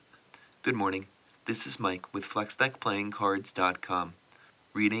Good morning. This is Mike with FlexDeckPlayingCards.com,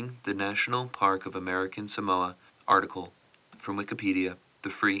 reading the National Park of American Samoa article from Wikipedia,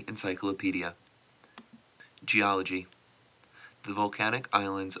 the free encyclopedia. Geology. The volcanic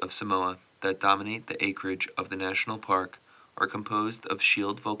islands of Samoa that dominate the acreage of the national park are composed of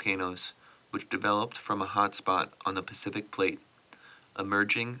shield volcanoes, which developed from a hotspot on the Pacific Plate,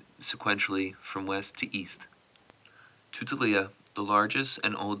 emerging sequentially from west to east. Tutulia, the largest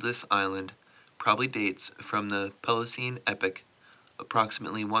and oldest island, probably dates from the Pliocene epoch,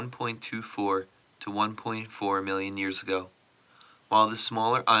 approximately 1.24 to 1.4 million years ago, while the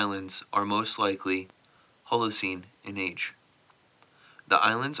smaller islands are most likely Holocene in age. The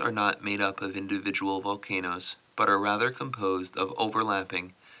islands are not made up of individual volcanoes, but are rather composed of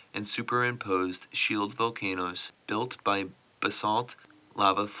overlapping and superimposed shield volcanoes built by basalt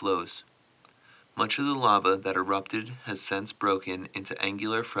lava flows. Much of the lava that erupted has since broken into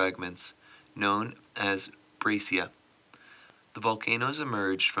angular fragments known as breccia. The volcanoes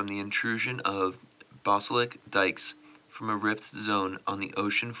emerged from the intrusion of basalt dikes from a rift zone on the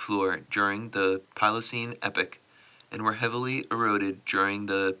ocean floor during the Pliocene epoch and were heavily eroded during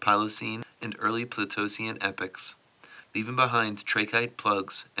the Pliocene and early Pleistocene epochs, leaving behind trachyte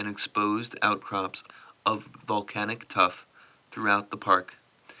plugs and exposed outcrops of volcanic tuff throughout the park.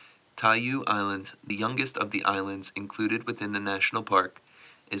 Taiyu Island, the youngest of the islands included within the national park,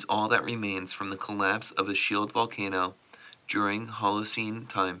 is all that remains from the collapse of a shield volcano during Holocene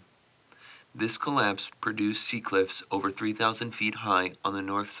time. This collapse produced sea cliffs over 3,000 feet high on the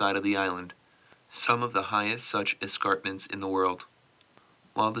north side of the island, some of the highest such escarpments in the world.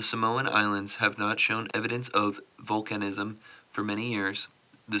 While the Samoan Islands have not shown evidence of volcanism for many years,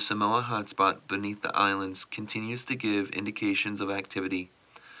 the Samoa hotspot beneath the islands continues to give indications of activity,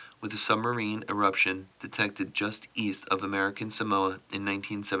 with a submarine eruption detected just east of American Samoa in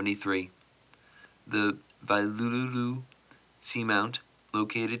 1973. The Vailulu Seamount,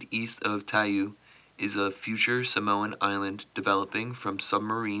 located east of Taiyu, is a future Samoan island developing from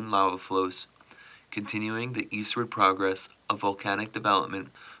submarine lava flows, continuing the eastward progress of volcanic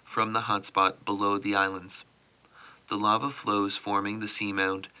development from the hotspot below the islands. The lava flows forming the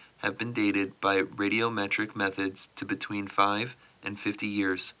seamount have been dated by radiometric methods to between 5 and 50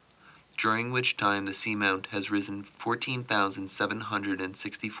 years, during which time the seamount has risen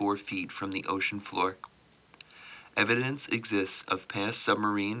 14,764 feet from the ocean floor. Evidence exists of past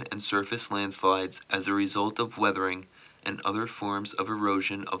submarine and surface landslides as a result of weathering and other forms of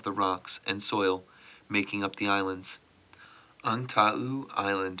erosion of the rocks and soil making up the islands. On Ta'u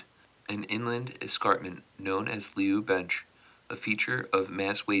Island, an inland escarpment known as Liu Bench, a feature of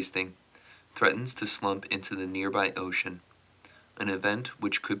mass wasting, threatens to slump into the nearby ocean, an event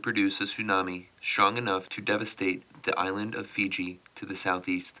which could produce a tsunami strong enough to devastate the island of Fiji to the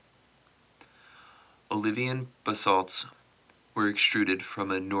southeast. Olivian basalts were extruded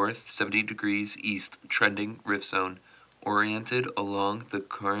from a north 70 degrees east trending rift zone oriented along the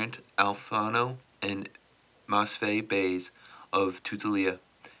current Alfano and Masve bays of Tutulia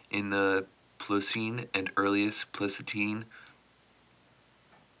in the Pliocene and earliest Pleistocene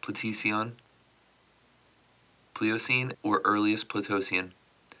or earliest Pleistocene.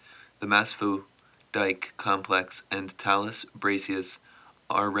 The Masfu dike complex and talus breccias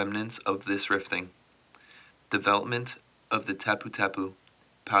are remnants of this rifting. Development of the Tapu Tapu,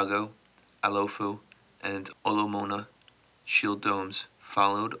 Pago, Alofu, and Olomona shield domes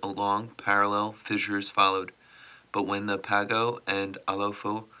followed along parallel fissures followed, but when the Pago and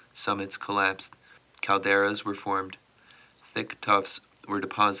Alofu summits collapsed, calderas were formed. Thick tuffs were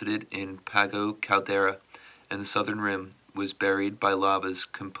deposited in Pago caldera, and the southern rim was buried by lavas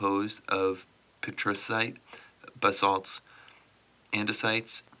composed of petricite basalts,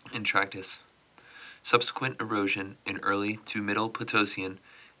 andesites, and trachytes. Subsequent erosion in early to middle Pleistocene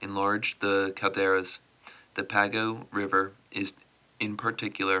enlarged the calderas. The Pago River is, in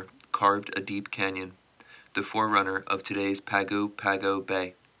particular, carved a deep canyon, the forerunner of today's Pago Pago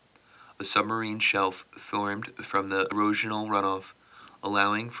Bay, a submarine shelf formed from the erosional runoff,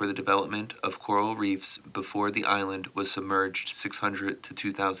 allowing for the development of coral reefs before the island was submerged 600 to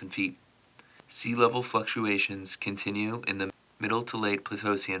 2,000 feet. Sea level fluctuations continue in the middle to late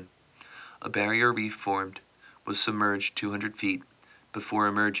Pleistocene. A barrier reef formed, was submerged 200 feet, before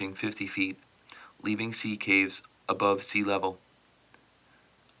emerging 50 feet, leaving sea caves above sea level.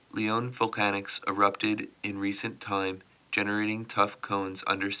 Leon volcanics erupted in recent time, generating tough cones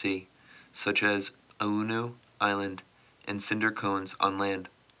undersea, such as Aunu Island, and cinder cones on land.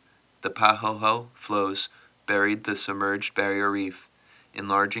 The Pahoho flows buried the submerged barrier reef,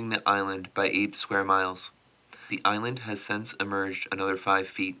 enlarging the island by 8 square miles. The island has since emerged another 5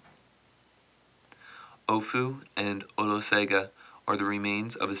 feet. Ofu and Olosega are the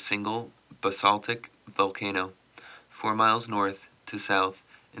remains of a single basaltic volcano, 4 miles north to south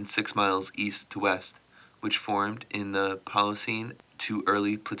and 6 miles east to west, which formed in the Pliocene to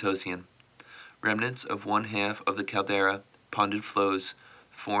early Pleistocene. Remnants of one half of the caldera, ponded flows,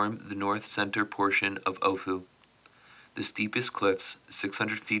 form the north center portion of Ofu. The steepest cliffs,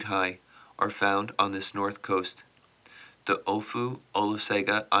 600 feet high, are found on this north coast. The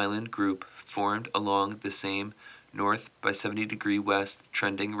Ofu-Olosega Island group formed along the same north by 70° west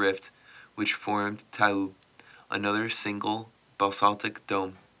trending rift, which formed Tau, another single basaltic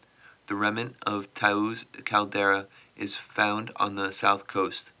dome. The remnant of Tau's caldera is found on the south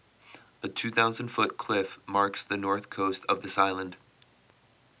coast. A 2,000-foot cliff marks the north coast of this island.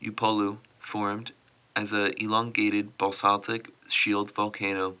 Upolu formed as a elongated basaltic shield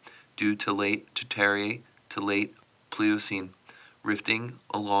volcano due to late Tertiary to late Pliocene, rifting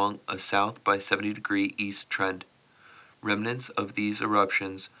along a south by 70° east trend. Remnants of these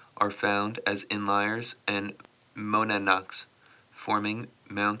eruptions are found as inliers and monadnocks, forming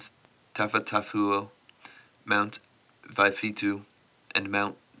Mount Tafatafuo, Mount Vaifitu, and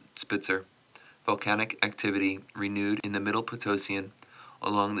Mount Spitzer. Volcanic activity renewed in the Middle Pleistocene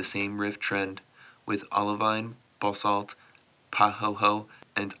along the same rift trend, with olivine basalt, Pahoho,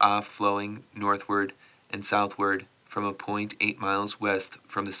 and flowing northward and southward from a point 8 miles west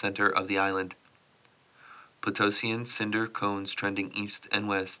from the center of the island. Pleistocene cinder cones trending east and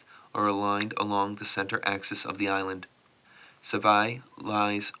west are aligned along the center axis of the island. Savai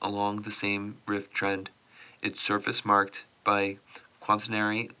lies along the same rift trend, its surface marked by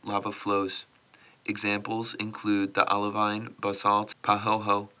quaternary lava flows. Examples include the olivine basalt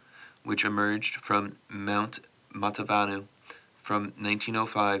Pahoho, which emerged from Mount Matavanu from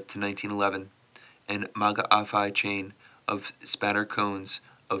 1905 to 1911, and Maga'afai chain of spatter cones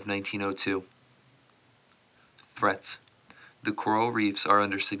of 1902. Threats. The coral reefs are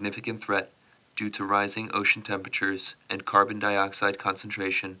under significant threat due to rising ocean temperatures and carbon dioxide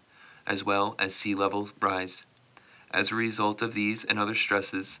concentration, as well as sea level rise. As a result of these and other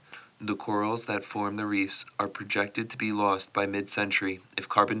stresses, the corals that form the reefs are projected to be lost by mid-century if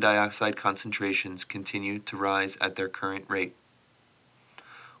carbon dioxide concentrations continue to rise at their current rate.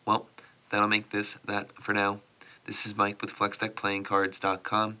 Well, that'll make that for now. This is Mike with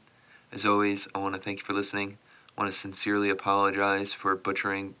FlexDeckPlayingCards.com. As always, I want to thank you for listening. I want to sincerely apologize for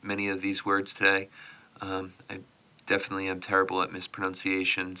butchering many of these words today. I definitely am terrible at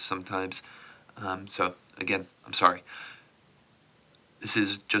mispronunciation sometimes. So, again, I'm sorry. This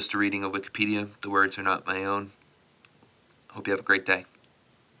is just a reading of Wikipedia. The words are not my own. Hope you have a great day.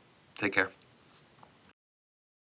 Take care.